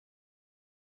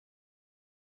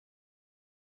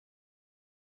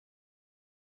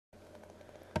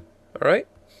Alright,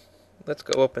 let's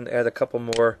go up and add a couple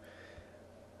more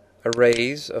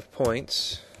arrays of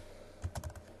points.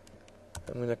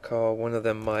 I'm going to call one of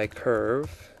them my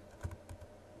curve.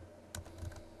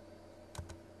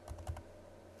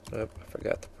 Oh, I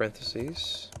forgot the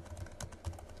parentheses.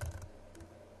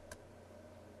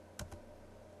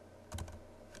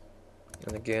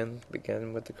 And again,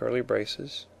 begin with the curly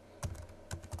braces.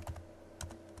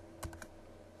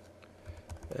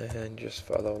 And just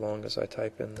follow along as I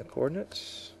type in the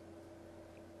coordinates.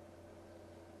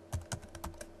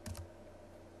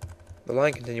 The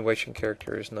line continuation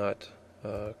character is not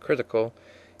critical.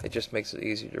 It just makes it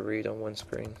easy to read on one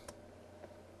screen.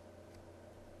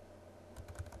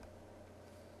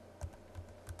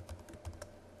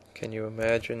 Can you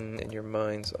imagine in your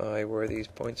mind's eye where these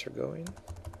points are going?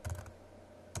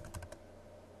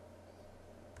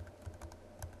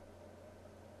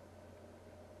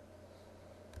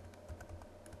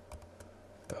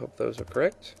 I hope those are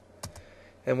correct.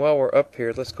 And while we're up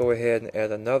here, let's go ahead and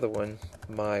add another one,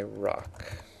 my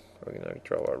rock. We're going to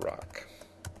draw a rock.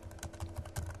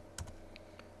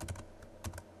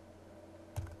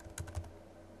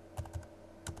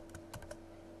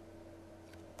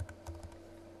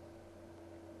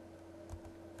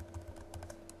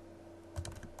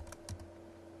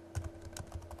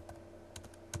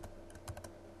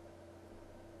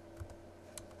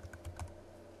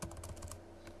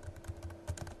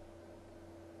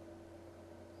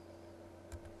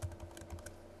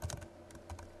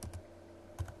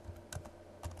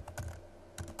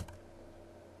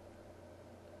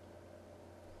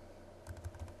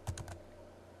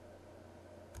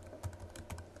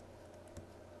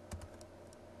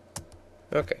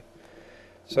 Okay,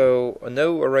 so a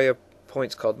new array of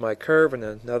points called my curve and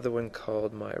another one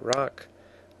called my rock.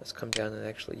 Let's come down and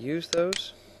actually use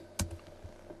those.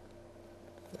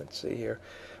 Let's see here.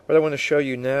 What I want to show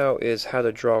you now is how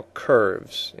to draw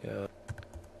curves.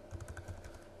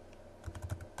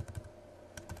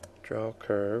 Draw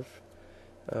curve.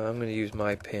 I'm going to use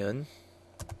my pen.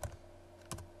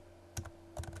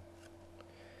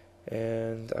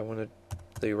 And I want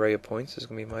the array of points is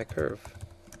going to be my curve.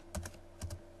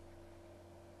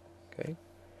 Okay.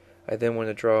 I then want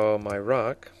to draw my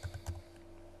rock.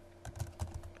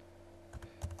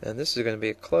 And this is going to be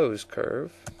a closed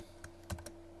curve.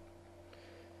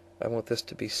 I want this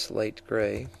to be slate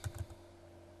gray.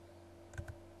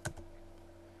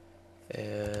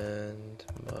 And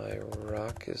my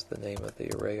rock is the name of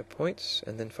the array of points.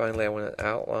 And then finally I want to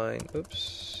outline,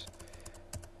 oops.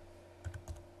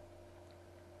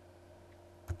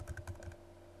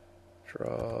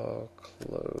 Draw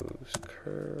closed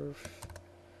curve.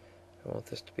 I want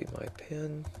this to be my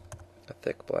pen, a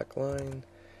thick black line,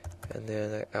 and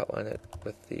then I outline it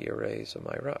with the arrays of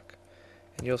my rock.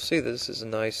 And you'll see that this is a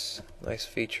nice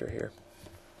feature here.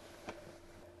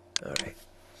 Alright.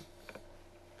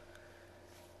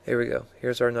 Here we go.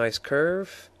 Here's our nice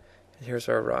curve, and here's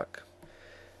our rock.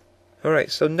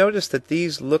 Alright, so notice that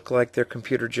these look like they're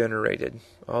computer generated.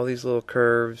 All these little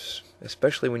curves,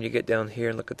 especially when you get down here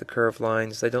and look at the curved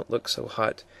lines, they don't look so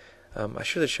hot. I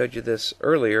should have showed you this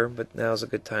earlier, but now's a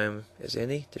good time as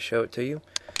any to show it to you.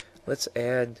 Let's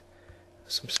add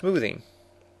some smoothing.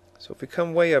 So if we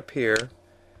come way up here,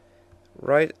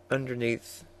 right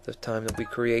underneath the time that we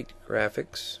create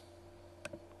graphics,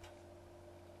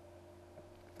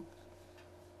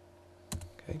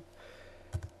 okay.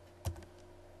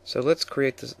 So let's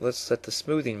create this. Let's set the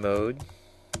smoothing mode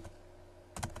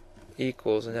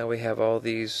equals, and now we have all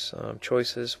these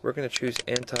choices. We're going to choose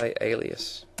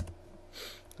anti-alias,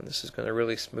 and this is going to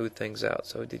really smooth things out.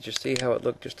 So did you see how it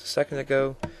looked just a second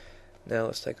ago? Now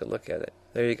let's take a look at it.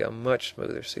 There you go, much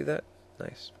smoother. See that?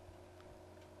 Nice.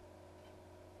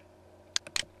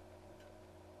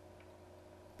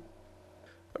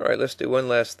 Alright, let's do one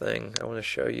last thing. I want to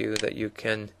show you that you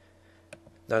can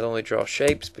not only draw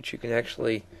shapes, but you can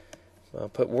actually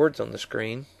put words on the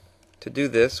screen. To do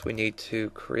this, we need to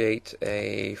create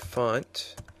a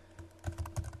font,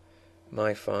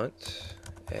 my font,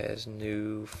 as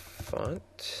new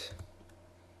font.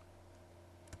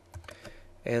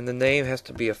 And the name has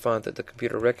to be a font that the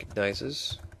computer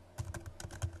recognizes.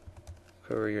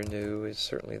 Courier New is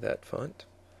certainly that font.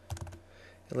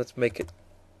 And let's make it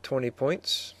 20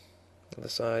 points. The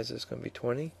size is going to be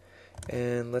 20.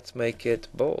 And let's make it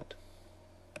bold.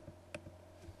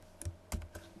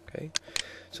 Okay.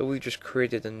 So we just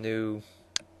created a new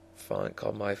font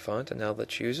called my font, and now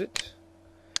let's use it.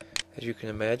 As you can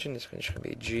imagine, it's just going to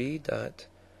be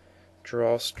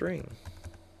g.drawString.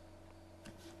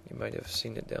 You might have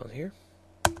seen it down here.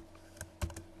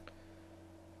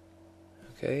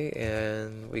 Okay,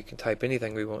 and we can type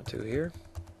anything we want to here.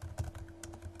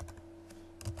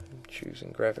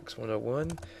 choosing Graphics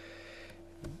 101.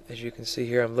 As you can see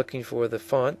here, I'm looking for the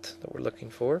font that we're looking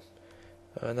for,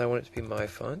 and I want it to be my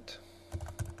font.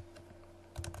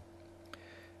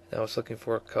 Now I was looking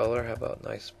for a color. How about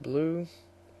nice blue?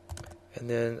 And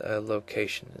then a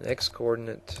location, an X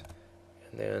coordinate,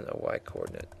 and then a Y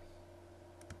coordinate.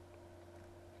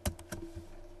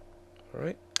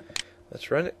 Alright,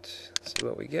 let's run it, see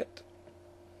what we get.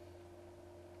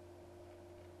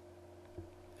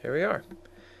 Here we are.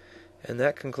 And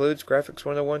that concludes Graphics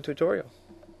 101 tutorial.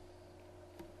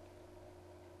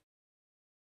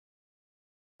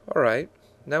 Alright,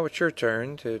 now it's your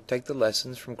turn to take the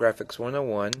lessons from Graphics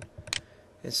 101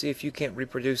 and see if you can't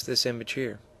reproduce this image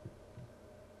here.